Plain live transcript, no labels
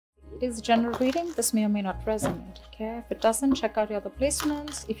it is general reading. This may or may not resonate. Okay, if it doesn't, check out your other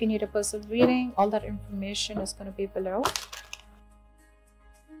placements. If you need a personal reading, all that information is going to be below.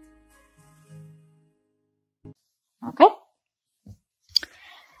 Okay,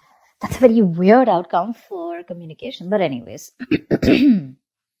 that's a very weird outcome for communication, but anyways.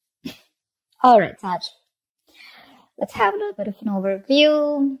 All right, Sag, let's have a little bit of an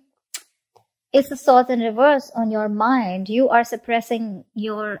overview. It's the Swords in reverse on your mind. You are suppressing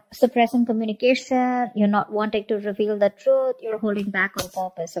communication. You're not wanting to reveal the truth. You're holding back on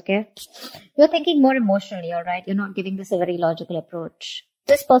purpose, okay? You're thinking more emotionally, all right? You're not giving this a very logical approach.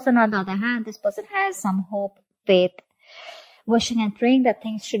 This person, on the other hand, this person has some hope, faith, wishing and praying that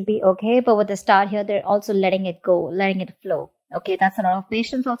things should be okay. But with the Star here, they're also letting it go, letting it flow. Okay, that's a lot of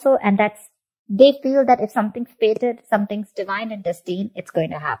patience also. And they feel that if something's fated, something's divine and destined, it's going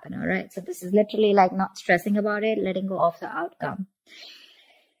to happen, all right? So this is literally like not stressing about it, letting go of the outcome.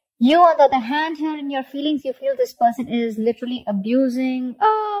 You, on the other hand, here in your feelings, you feel this person is literally abusing.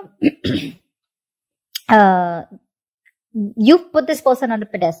 You put this person on a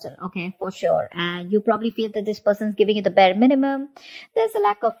pedestal, okay, for sure. And you probably feel that this person is giving you the bare minimum. There's a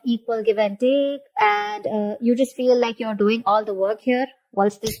lack of equal give and take. And you just feel like you're doing all the work here,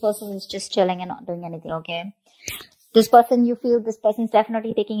 whilst this person is just chilling and not doing anything, okay? This person, you feel this person is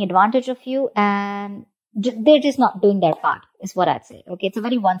definitely taking advantage of you, and they're just not doing their part, is what I'd say, okay? It's a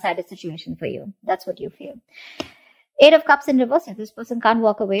very one-sided situation for you. That's what you feel. 8 of Cups in reverse. This person can't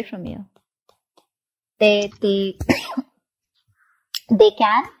walk away from you. They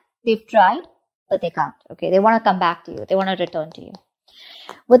can. They've tried, but they can't, okay? They want to come back to you. They want to return to you.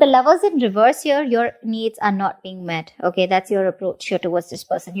 With the Lovers in reverse here, your needs are not being met. Okay, that's your approach here towards this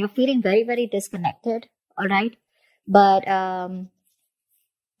person. You're feeling very, very disconnected. All right. But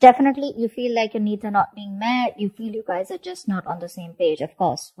definitely you feel like your needs are not being met. You feel you guys are just not on the same page, of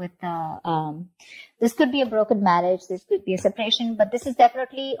course. With this could be a broken marriage. This could be a separation. But this is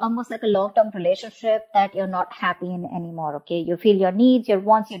definitely almost like a long-term relationship that you're not happy in anymore. Okay, you feel your needs, your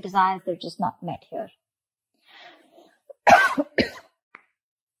wants, your desires, they're just not met here.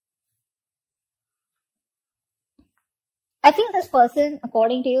 I feel this person,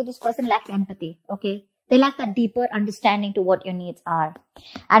 according to you, this person lacks empathy, okay? They lack that deeper understanding to what your needs are.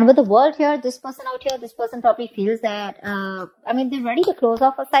 And with the World here, this person out here, this person probably feels that, they're ready to close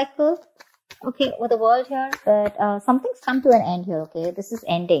off a cycle, okay, with the World here, but something's come to an end here, okay? This is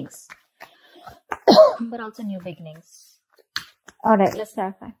endings, but also new beginnings. All right, let's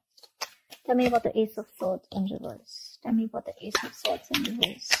clarify. Tell me about the Ace of Swords in reverse. Tell me about the Ace of Swords in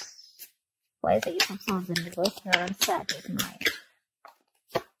reverse. Why is the Ace of Swords in reverse here on Saturday's mind?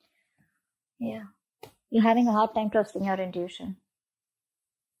 Yeah. You're having a hard time trusting your intuition.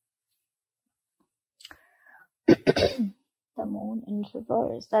 The Moon in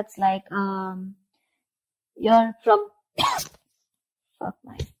reverse. That's like, you're from... Fuck,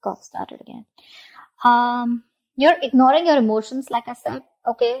 my cough started again. You're ignoring your emotions, like I said,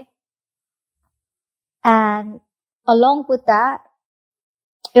 okay? And along with that,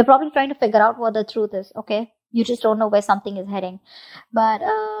 you're probably trying to figure out what the truth is, okay? You just don't know where something is heading. But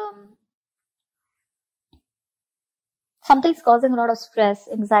something's causing a lot of stress,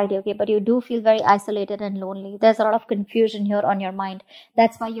 anxiety, okay? But you do feel very isolated and lonely. There's a lot of confusion here on your mind.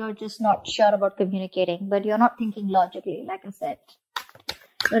 That's why you're just not sure about communicating. But you're not thinking logically, like I said.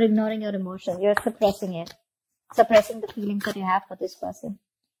 You're ignoring your emotions. You're suppressing it. Suppressing the feelings that you have for this person.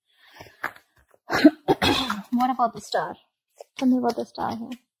 What about the Star? Tell me about the Star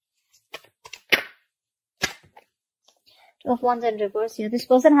here. 2 of Wands in reverse here. This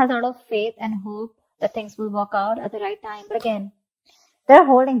person has a lot of faith and hope that things will work out at the right time. But again, they're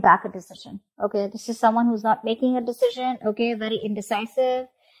holding back a decision. Okay, this is someone who's not making a decision. Okay, very indecisive.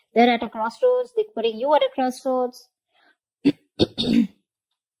 They're at a crossroads. They're putting you at a crossroads.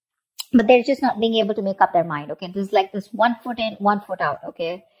 But they're just not being able to make up their mind. Okay, there's like this 1 foot in, 1 foot out.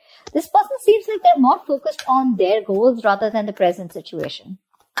 Okay. This person seems like they're more focused on their goals rather than the present situation.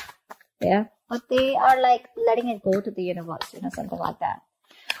 Yeah. But they are like letting it go to the universe, something like that.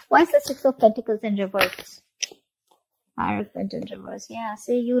 Why is the 6 of Pentacles in reverse? Hierophant in reverse. Yeah.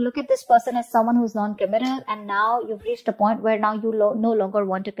 See, you look at this person as someone who's non-committal, and now you've reached a point where now you no longer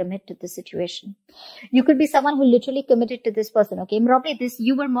want to commit to the situation. You could be someone who literally committed to this person. Okay. Probably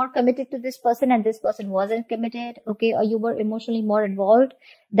you were more committed to this person and this person wasn't committed. Okay. Or you were emotionally more involved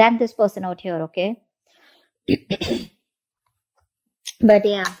than this person out here. Okay. But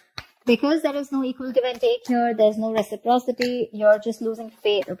yeah. Because there is no equal give and take here, there's no reciprocity, you're just losing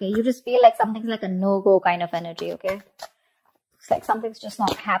faith, okay? You just feel like something's like a no-go kind of energy, okay? It's like something's just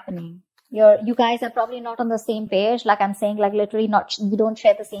not happening. You guys are probably not on the same page. Like I'm saying, like literally not, you don't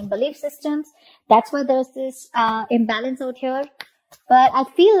share the same belief systems. That's why there's this imbalance out here. But I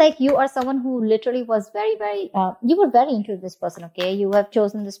feel like you are someone who literally was very, very, you were very into this person, okay? You have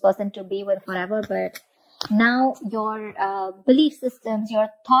chosen this person to be with forever, but now your belief systems, your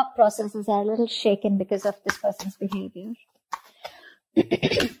thought processes are a little shaken because of this person's behavior.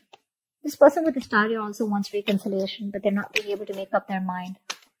 This person with the star here also wants reconciliation, but they're not being able to make up their mind.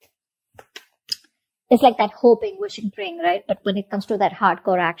 It's like that hoping, wishing, praying, right? But when it comes to that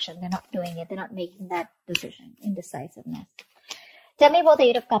hardcore action, they're not doing it. They're not making that decision, indecisiveness. Tell me about the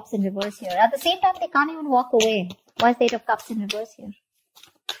Eight of Cups in reverse here. At the same time, they can't even walk away. Why is the Eight of Cups in reverse here?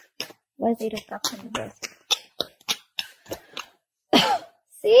 Why is the Eight of Cups in reverse?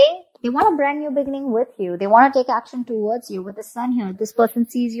 See? They want a brand new beginning with you. They want to take action towards you. With the Sun here, this person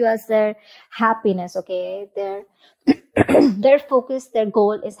sees you as their happiness, okay? Their focus, their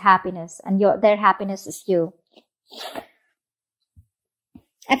goal is happiness, and their happiness is you.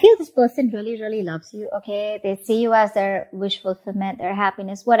 I feel this person really, really loves you, okay? They see you as their wish fulfillment, their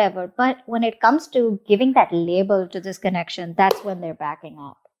happiness, whatever. But when it comes to giving that label to this connection, that's when they're backing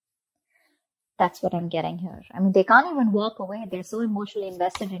up. That's what I'm getting here. I mean, they can't even walk away. They're so emotionally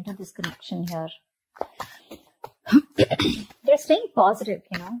invested into this connection here. They're staying positive,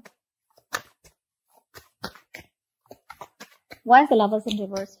 you know. Why is the Lovers in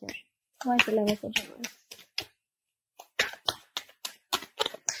reverse here? Why is the Lovers in reverse?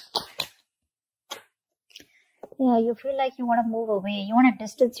 Yeah, you feel like you want to move away. You want to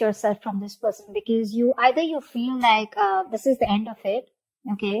distance yourself from this person because either you feel like this is the end of it,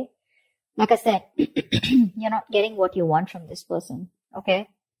 okay? Like I said, you're not getting what you want from this person, okay?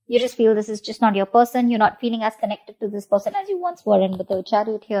 You just feel this is just not your person. You're not feeling as connected to this person as you once were. And with the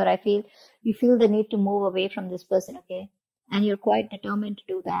Chariot here, I feel you feel the need to move away from this person, okay? And you're quite determined to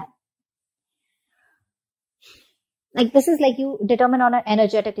do that. Like this is like you determine on an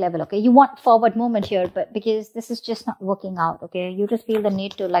energetic level, okay? You want forward movement here, but because this is just not working out, okay? You just feel the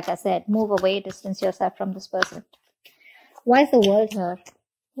need to, like I said, move away, distance yourself from this person. Why is the World here?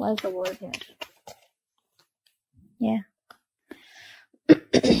 Why is the World here? Yeah.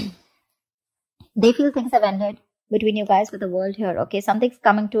 They feel things have ended between you guys with the World here, okay? Something's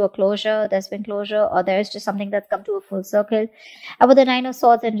coming to a closure. There's been closure, or there's just something that's come to a full circle. And with the Nine of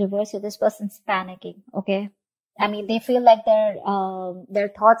Swords in reverse here, this person's panicking, okay? I mean, they feel like their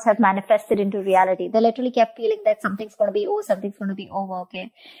thoughts have manifested into reality. They literally kept feeling that something's going to be over, something's going to be over,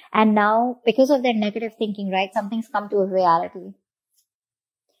 okay? And now, because of their negative thinking, right, something's come to a reality.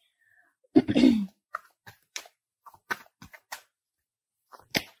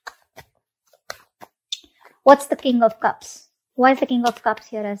 What's the King of Cups? Why is the King of Cups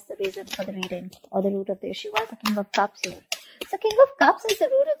here as the reason for the reading or the root of the issue? Why is the King of Cups here? The King of Cups is the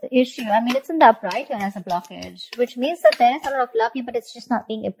root of the issue. I mean, it's in the upright here as a blockage, which means that there is a lot of love here, but it's just not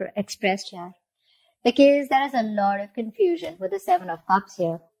being expressed here. Because there is a lot of confusion with the Seven of Cups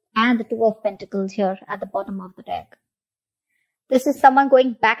here and the Two of Pentacles here at the bottom of the deck. This is someone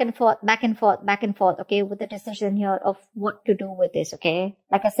going back and forth, back and forth, back and forth, okay, with the decision here of what to do with this, okay?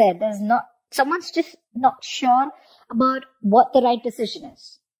 Like I said, someone's just not sure about what the right decision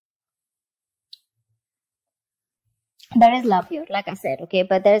is. There is love here, like I said, okay,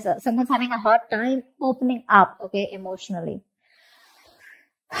 but someone's having a hard time opening up, okay, emotionally.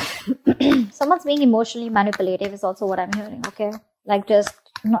 Someone's being emotionally manipulative is also what I'm hearing, okay? Like just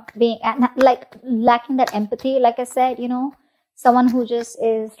not being, like lacking that empathy, like I said, you know? Someone who just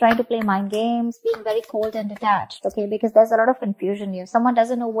is trying to play mind games, being very cold and detached, okay? Because there's a lot of confusion here. Someone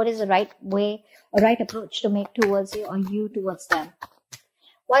doesn't know what is the right way or right approach to make towards you or you towards them.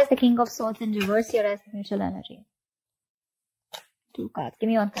 Why is the King of Swords in reverse here as the mutual energy? 2 cards. Give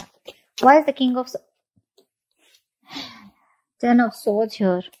me 1 card. Why is the King of Ten of Swords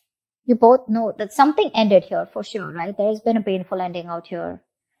here? You both know that something ended here for sure, right? There has been a painful ending out here.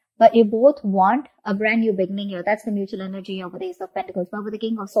 But you both want a brand new beginning here. That's the mutual energy of the Ace of Pentacles. But with the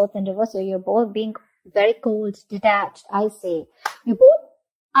King of Swords in reverse here, you're both being very cold, detached, I say. You both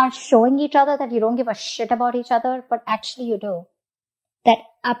are showing each other that you don't give a shit about each other, but actually you do. That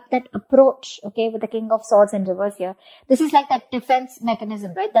approach, okay, with the King of Swords in reverse here. This is like that defense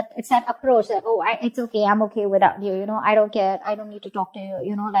mechanism, right? That it's that approach that, oh, it's okay, I'm okay without you, you know, I don't care, I don't need to talk to you,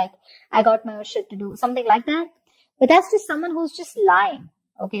 you know, like, I got my own shit to do, something like that. But that's just someone who's just lying.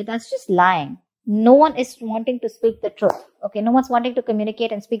 Okay, that's just lying. No one is wanting to speak the truth. Okay, no one's wanting to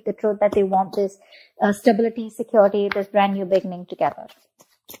communicate and speak the truth that they want this stability, security, this brand new beginning together.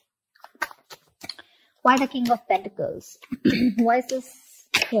 Why the King of Pentacles? Why is this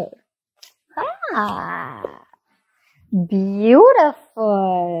here? Ah,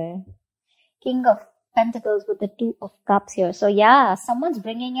 beautiful. King of Pentacles with the Two of Cups here. So yeah, someone's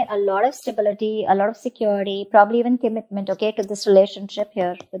bringing in a lot of stability, a lot of security, probably even commitment, okay, to this relationship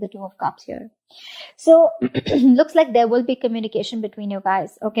here with the Two of Cups here. So looks like there will be communication between you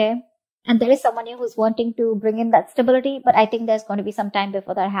guys, okay? And there is someone here who's wanting to bring in that stability, but I think there's going to be some time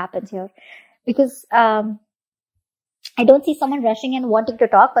before that happens here. Because I don't see someone rushing in wanting to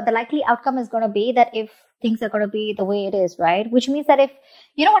talk, but the likely outcome is going to be that if things are going to be the way it is, right? Which means that if,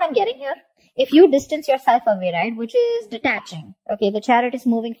 you know what I'm getting here? If you distance yourself away, right, which is detaching, okay, the Chariot is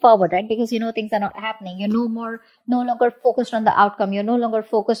moving forward, right, because you know things are not happening. You're no longer focused on the outcome. You're no longer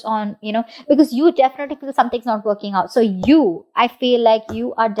focused on, you know, because you definitely feel something's not working out. So I feel like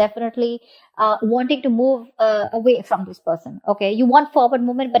you are definitely wanting to move away from this person, okay? You want forward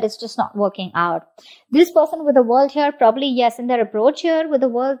movement, but it's just not working out. This person with the World here, probably, yes, in their approach here with the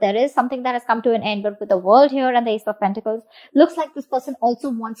World, there is something that has come to an end, but with the World here and the Ace of Pentacles, looks like this person also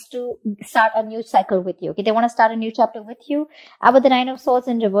wants to start a new cycle with you, okay? They want to start a new chapter with you. With the Nine of Swords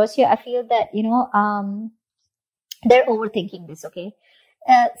in reverse here, I feel that, you know, they're overthinking this, okay?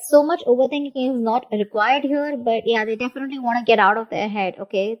 So much overthinking is not required here, but yeah, they definitely want to get out of their head,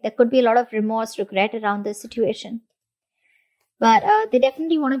 okay? There could be a lot of remorse, regret around this situation. But they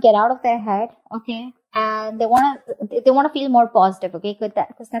definitely want to get out of their head, okay? And they want to feel more positive, okay?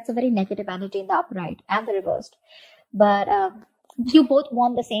 Because that's a very negative energy in the upright and the reversed. But you both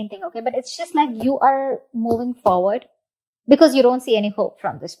want the same thing, okay? But it's just like you are moving forward because you don't see any hope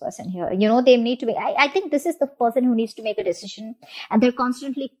from this person here. You know, they need to be, I think this is the person who needs to make a decision, and they're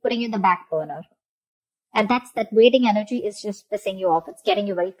constantly putting you in the back burner. And that waiting energy is just pissing you off. It's getting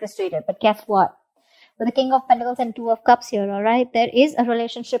you very frustrated. But guess what? With the King of Pentacles and Two of Cups here, all right? There is a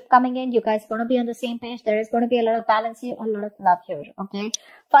relationship coming in. You guys are going to be on the same page. There is going to be a lot of balance here, a lot of love here, okay?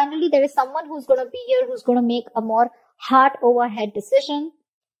 Finally, there is someone who's going to be here, who's going to make a more heart over head decision.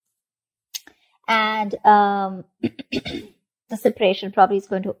 And the separation probably is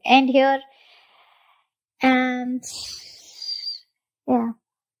going to end here. And yeah,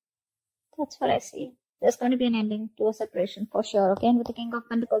 that's what I see. There's going to be an ending to a separation for sure, okay? And with the King of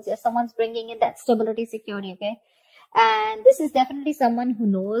Pentacles, yes, someone's bringing in that stability, security, okay? And this is definitely someone who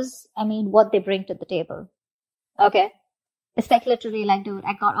knows, I mean, what they bring to the table, okay? It's like literally like, dude,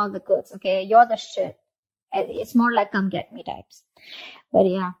 I got all the goods, okay? You're the shit. It's more like come get me types. But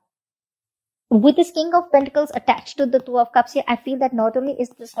yeah. With this King of Pentacles attached to the Two of Cups here, I feel that not only is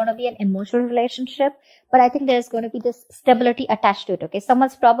this going to be an emotional relationship, but I think there's going to be this stability attached to it, okay?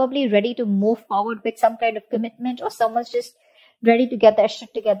 Someone's probably ready to move forward with some kind of commitment, or someone's just ready to get their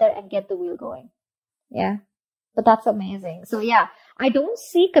shit together and get the wheel going. Yeah. But that's amazing. So yeah, I don't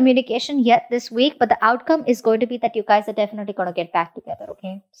see communication yet this week, but the outcome is going to be that you guys are definitely going to get back together,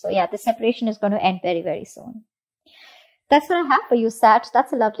 okay? So yeah, the separation is going to end very, very soon. That's what I have for you, Sag.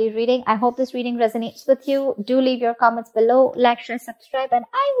 That's a lovely reading. I hope this reading resonates with you. Do leave your comments below, like, share, subscribe, and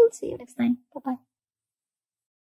I will see you next time. Bye-bye.